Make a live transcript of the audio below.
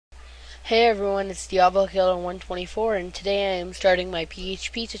Hey everyone, it's Diablo Killer 124, and today I am starting my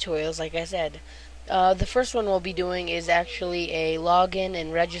PHP tutorials, like I said. The first one we'll be doing is actually a login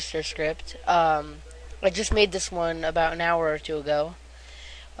and register script. I just made this one about an hour or two ago.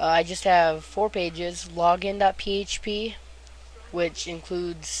 I just have 4 pages: login.php, which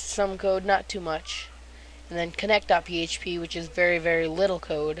includes some code, not too much, and then connect.php, which is very, very little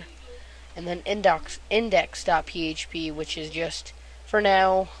code, and then index.php, which is just, for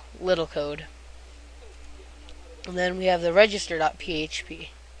now, little code. And then we have the register.php.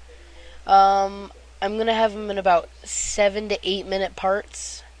 I'm gonna have them in about 7 to 8 minute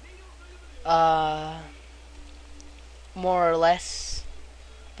parts, more or less.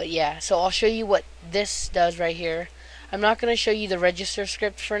 But yeah, so I'll show you what this does right here. I'm not gonna show you the register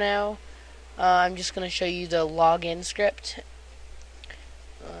script for now. I'm just gonna show you the login script.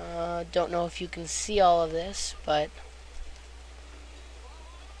 Don't know if you can see all of this, but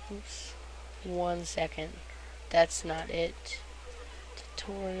oops, 1 second. That's not it.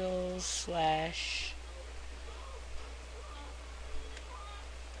 Tutorials slash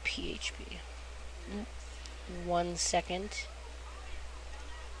PHP. 1 second.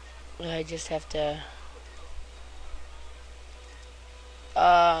 I just have to.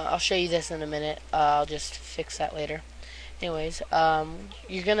 I'll show you this in a minute. I'll just fix that later. Anyways,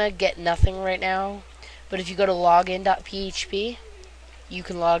 you're gonna get nothing right now, but if you go to login.php, you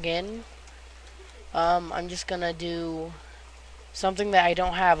can log in. I'm just gonna do something that I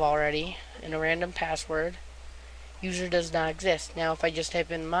don't have already in a random password. User does not exist. Now if I just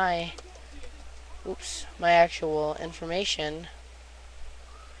type in my actual information,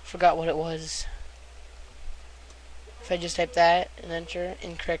 forgot what it was. If I just type that and enter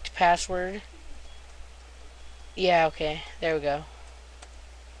incorrect password, yeah, okay, there we go.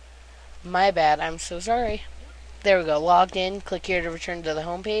 My bad, I'm so sorry. There we go, logged in. Click here to return to the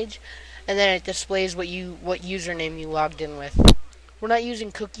home page, and then it displays what username you logged in with. We're not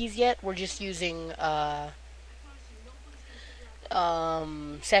using cookies yet, we're just using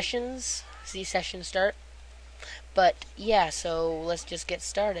sessions. See session start. But yeah, so let's just get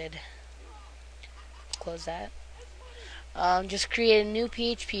started. Close that. Just create a new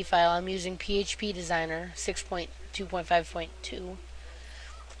PHP file. I'm using PHP Designer 6.2.5.2.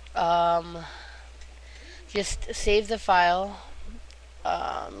 Just save the file.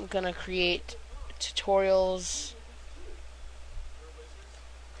 I'm gonna create tutorials,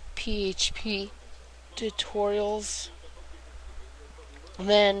 PHP tutorials, and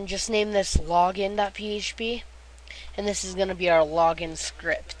then just name this login.php, and this is gonna be our login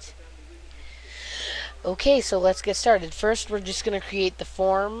script. Okay, so let's get started. First, we're just going to create the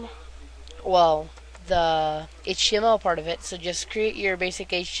form, well, the HTML part of it. So just create your basic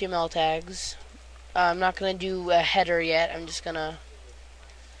HTML tags. I'm not going to do a header yet. I'm just going to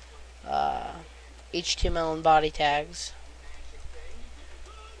HTML and body tags.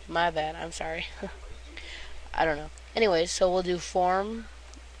 My bad, I'm sorry. I don't know. Anyways, so we'll do form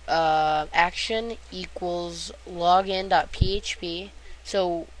action equals login.php.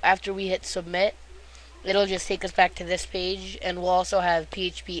 So after we hit submit, it'll just take us back to this page, and we'll also have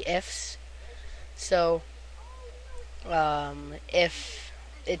PHP ifs. So, if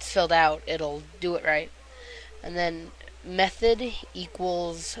it's filled out, it'll do it right. And then method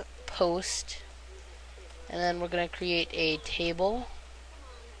equals post, and then we're going to create a table,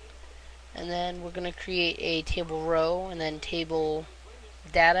 and then we're going to create a table row, and then table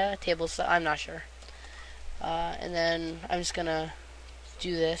data, I'm not sure. And then I'm just going to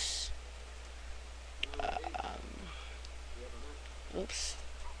do this. Oops.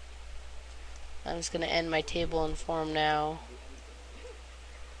 I'm just going to end my table and form now.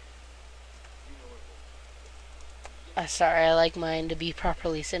 Sorry, I like mine to be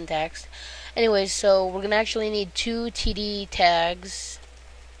properly syntaxed. Anyways, so we're going to actually need 2 TD tags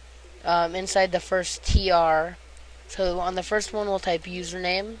inside the first TR. So on the first one, we'll type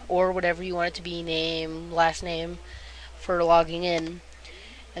username, or whatever you want it to be, name, last name, for logging in.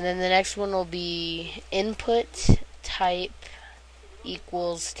 And then the next one will be input type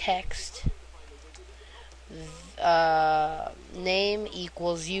equals text, name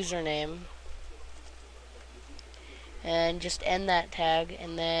equals username, and just end that tag.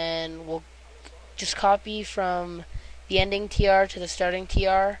 And then we'll just copy from the ending TR to the starting TR,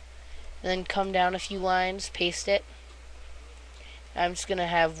 and then come down a few lines, paste it. I'm just gonna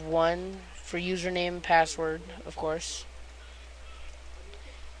have 1 for username, password, of course.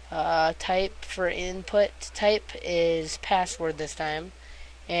 Type for input type is password this time,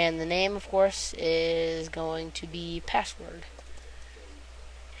 and the name, of course, is going to be password.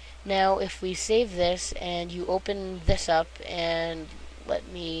 Now if we save this and you open this up and let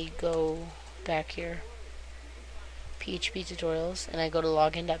me go back here, PHP tutorials, and I go to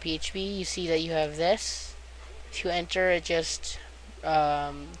login.php. You see that you have this. If you enter, it just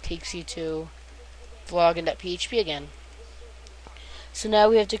takes you to login.php again. So now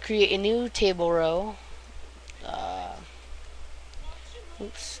we have to create a new table row.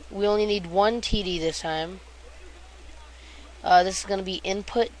 Oops. We only need one TD this time. This is going to be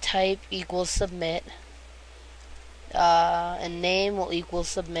input type equals submit, and name will equal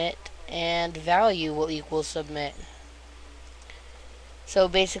submit, and value will equal submit. So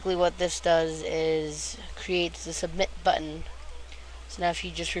basically what this does is creates the submit button. So now if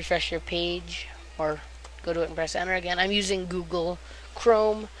you just refresh your page or go to it and press enter again, I'm using Google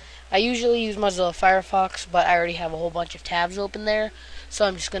Chrome. I usually use Mozilla Firefox, but I already have a whole bunch of tabs open there, so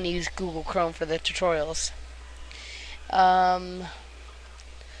I'm just going to use Google Chrome for the tutorials.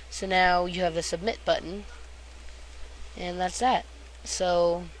 So now you have the submit button, and that's that.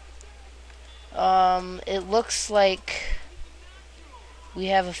 So it looks like we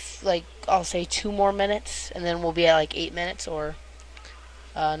have I'll say 2 more minutes, and then we'll be at like 8 minutes or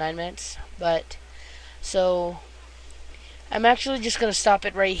 9 minutes. But so I'm actually just gonna stop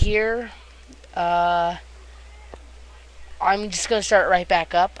it right here. I'm just gonna start right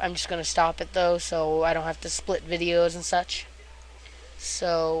back up. I'm just gonna stop it though, so I don't have to split videos and such.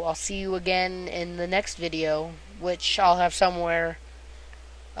 So I'll see you again in the next video, which I'll have somewhere.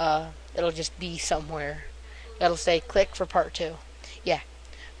 It'll just be somewhere. It'll say click for part 2. Yeah.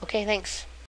 Okay, thanks.